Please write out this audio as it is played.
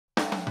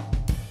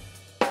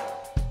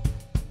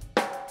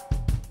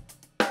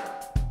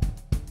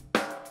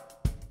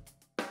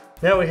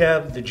Now we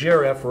have the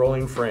GRF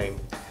rolling frame,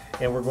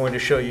 and we're going to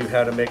show you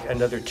how to make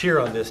another tier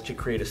on this to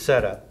create a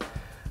setup.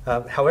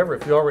 However,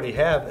 if you already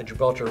have a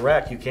Gibraltar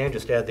rack, you can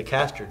just add the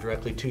caster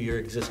directly to your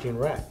existing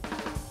rack.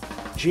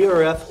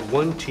 GRF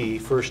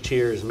 1T first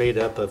tier is made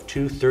up of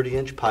two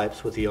 30-inch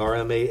pipes with the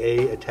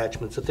RMAA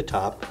attachments at the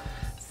top,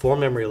 4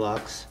 memory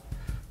locks,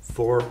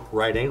 4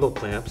 right angle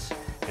clamps,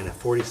 and a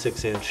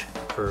 46-inch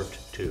curved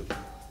tube.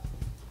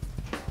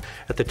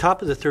 At the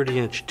top of the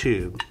 30-inch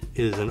tube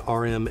is an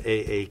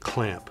RMAA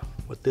clamp.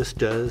 What this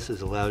does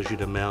is allows you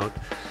to mount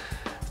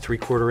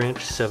 3/4 inch,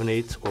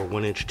 7/8, or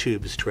 1-inch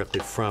tubes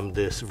directly from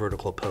this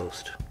vertical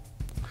post.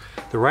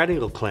 The right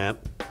angle clamp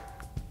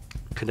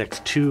connects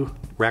 2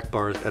 rack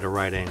bars at a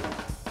right angle.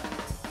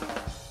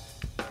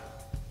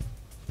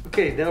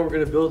 Okay, now we're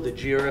going to build the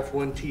GRF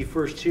 1T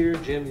first tier.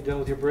 Jim, you done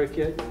with your brick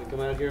yet? You want to come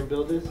out here and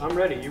build this? I'm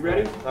ready. You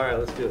ready? All right,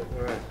 let's do it.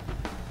 All right.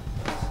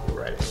 So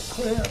right angle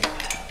clamp.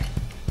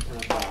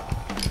 And a bar.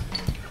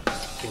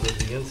 Can get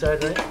the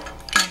inside right?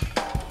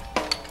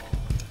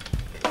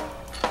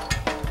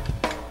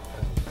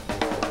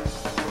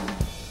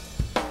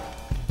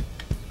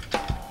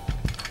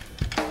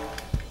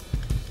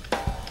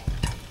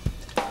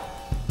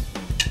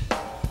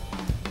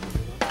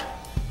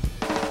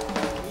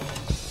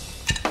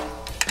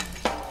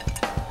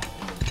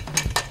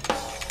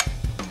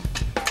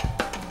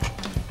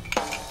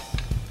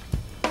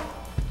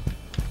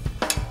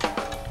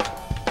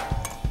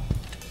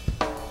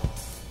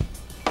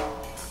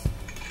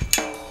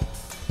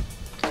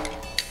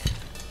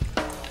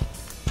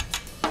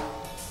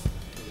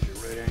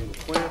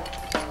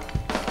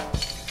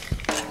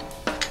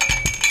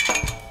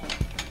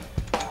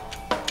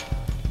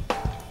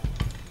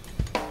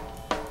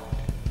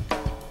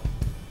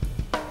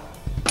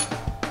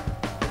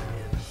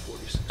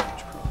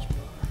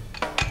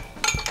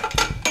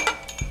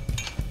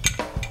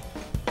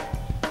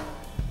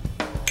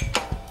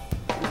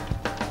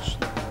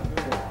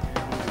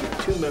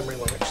 Two memory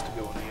locks to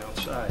go on the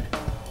outside.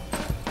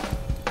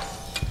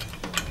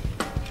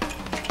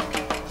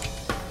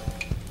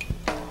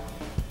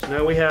 So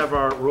now we have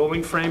our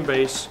rolling frame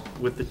base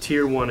with the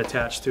tier 1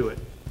 attached to it.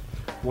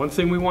 One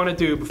thing we want to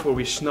do before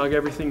we snug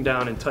everything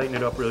down and tighten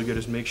it up really good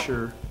is make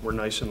sure we're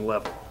nice and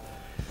level.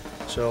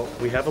 So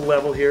we have a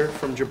level here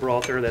from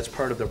Gibraltar that's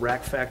part of the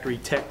Rack Factory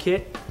Tech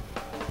Kit.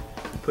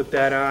 Put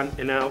that on,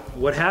 and now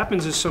what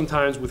happens is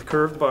sometimes with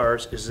curved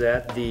bars is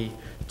that the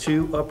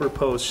 2 upper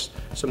posts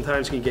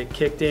sometimes can get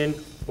kicked in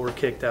or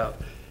kicked out.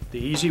 The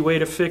easy way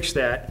to fix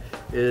that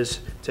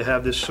is to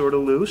have this sort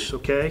of loose,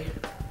 okay?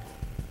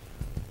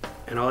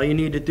 And all you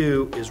need to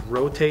do is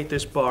rotate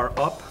this bar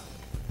up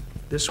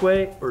this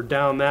way or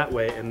down that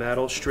way, and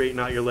that'll straighten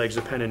out your legs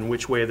depending on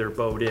which way they're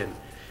bowed in.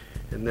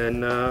 And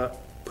then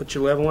put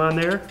your level on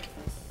there,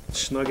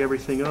 snug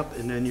everything up,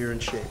 and then you're in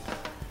shape.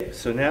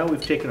 So now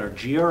we've taken our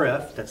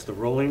GRF, that's the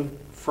rolling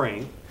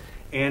frame,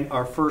 and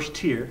our first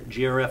tier,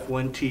 GRF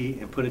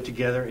 1T, and put it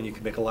together, and you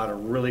can make a lot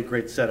of really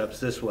great setups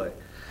this way.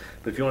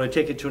 But if you want to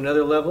take it to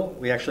another level,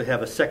 we actually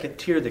have a second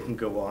tier that can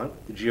go on,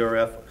 the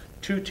GRF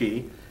 2T,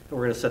 and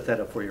we're going to set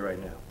that up for you right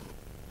now.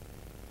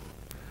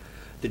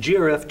 The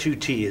GRF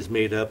 2T is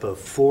made up of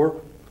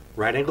 4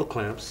 right angle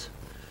clamps,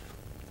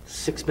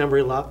 6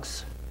 memory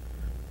locks,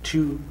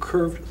 2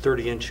 curved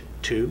 30-inch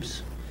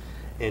tubes,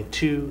 and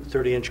 2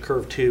 30-inch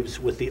curved tubes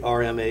with the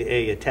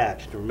RMAA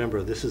attached. And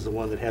remember, this is the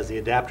one that has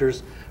the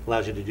adapters,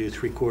 allows you to do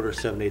 3/4,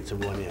 7/8,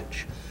 and 1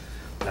 inch.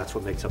 That's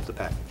what makes up the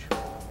package.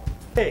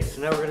 Okay,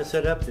 so now we're going to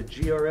set up the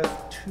GRF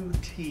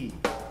 2T.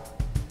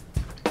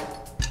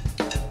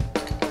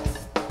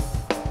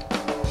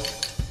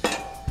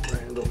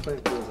 Right angle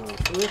clamp goes on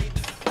first.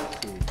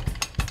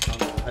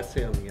 I'd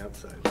say on the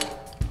outside.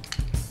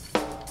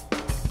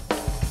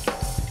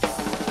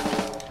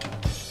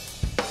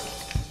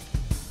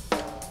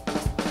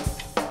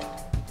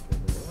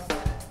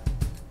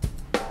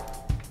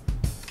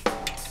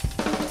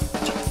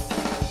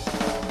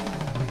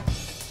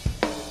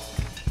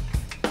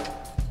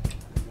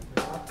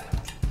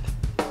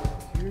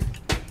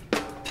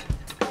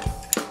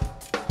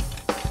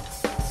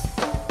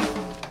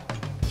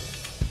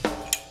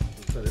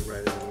 Put it right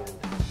at the end.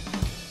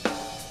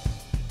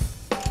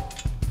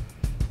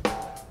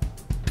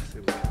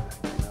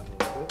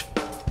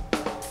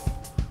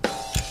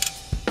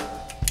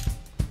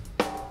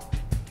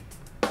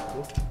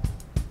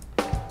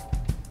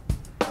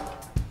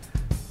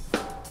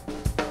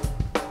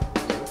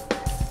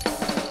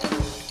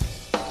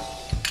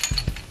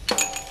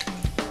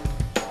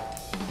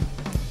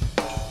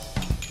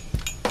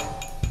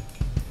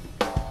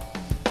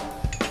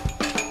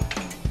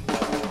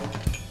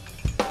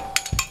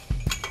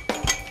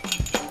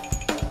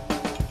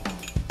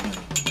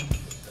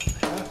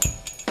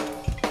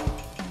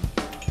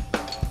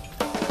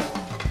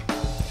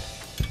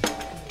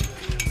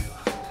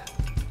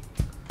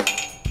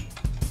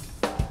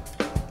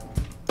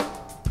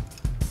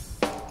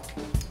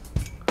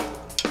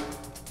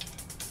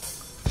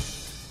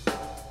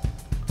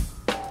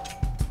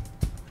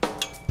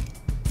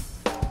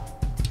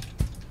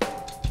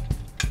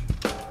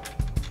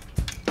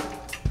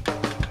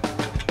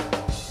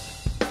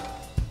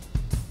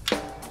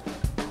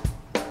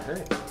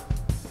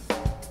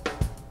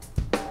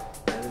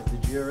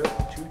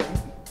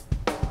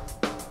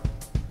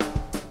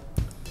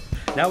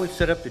 Now we've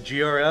set up the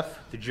GRF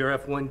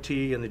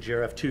 1T, and the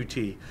GRF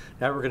 2T.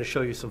 Now we're going to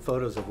show you some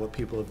photos of what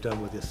people have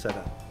done with this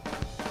setup.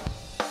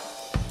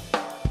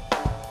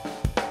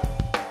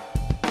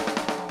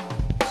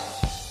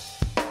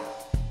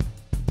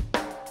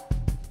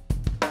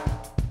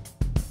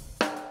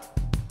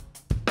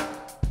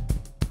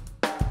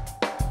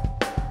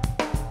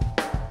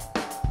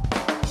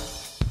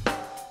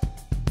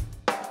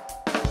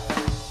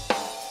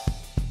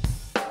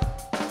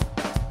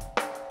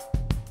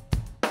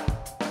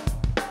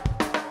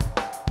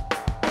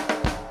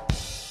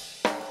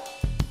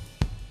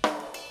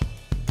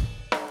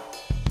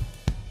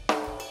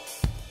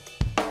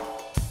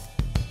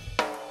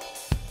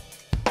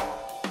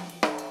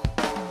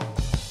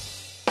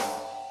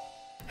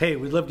 Hey,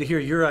 we'd love to hear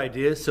your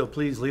ideas, so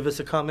please leave us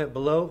a comment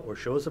below or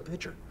show us a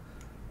picture.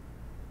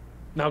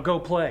 Now go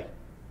play.